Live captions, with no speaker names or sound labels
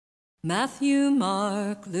Matthew,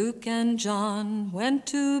 Mark, Luke, and John went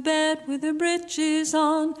to bed with their breeches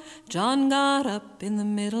on. John got up in the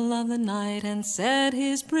middle of the night and said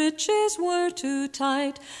his breeches were too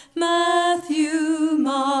tight. Matthew,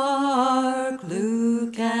 Mark,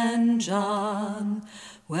 Luke, and John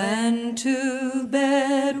went to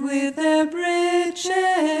bed with their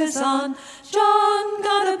breeches on. John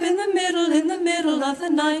got up in the middle of the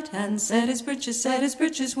night and said his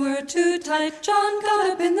breeches were too tight. John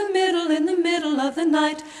got up in the middle of the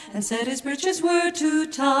night and said his breeches were too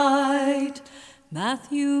tight.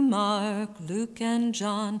 Matthew, Mark, Luke, and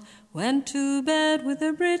John went to bed with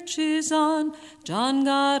their breeches on. John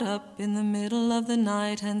got up in the middle of the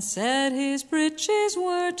night and said his breeches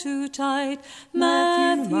were too tight.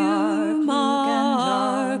 Matthew,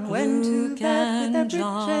 Mark, Luke, and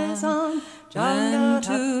John went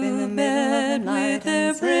to bed with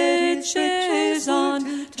their breeches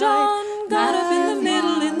on. John got up in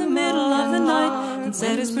the middle of the night and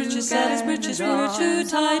said his breeches were too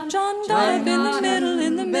tight. John got up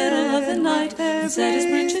in the middle of the night and said his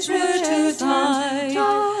breeches were too tight.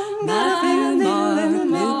 Matthew, Mark,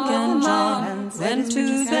 Luke, and John went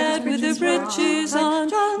to bed with their breeches on.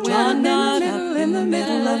 John got up in the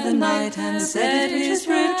middle of the night and said his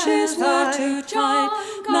breeches were too tight.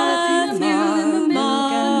 Matthew,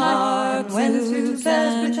 Mark, went to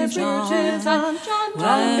bed with their breeches on. John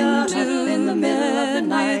got up in the middle of the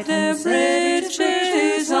night and said his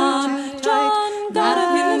breeches on. John got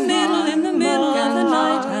up in the middle of the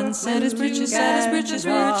night and said his breeches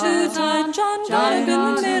were too tight. John got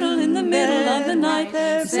up in the middle of the night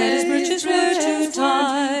and said his breeches were too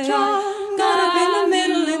tight. John got up in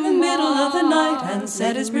the middle of the night and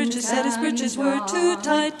said his breeches were too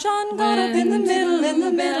tight. John got up in the middle of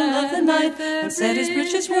the night and said his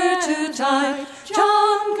breeches were too tight.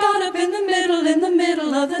 John got up in the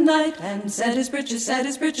middle of the night and said his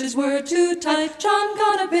breeches were too tight. John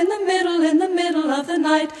got up in the middle of the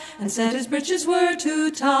night and said his breeches were too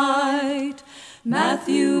tight.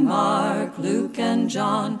 Matthew, Mark, Luke, and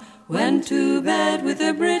John went to bed with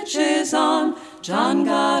their breeches on. John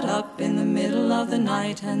got up in the middle of the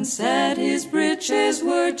night and said his breeches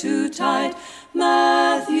were too tight.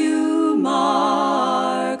 Matthew,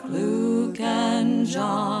 Mark, Luke, and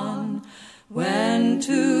John went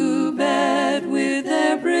to bed with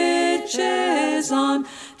their breeches on.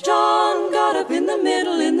 John got up in the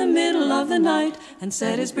middle of the night and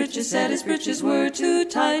said his breeches were too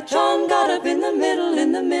tight. John got up in the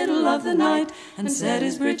middle of the night and said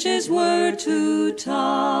his breeches were too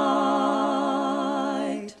tight.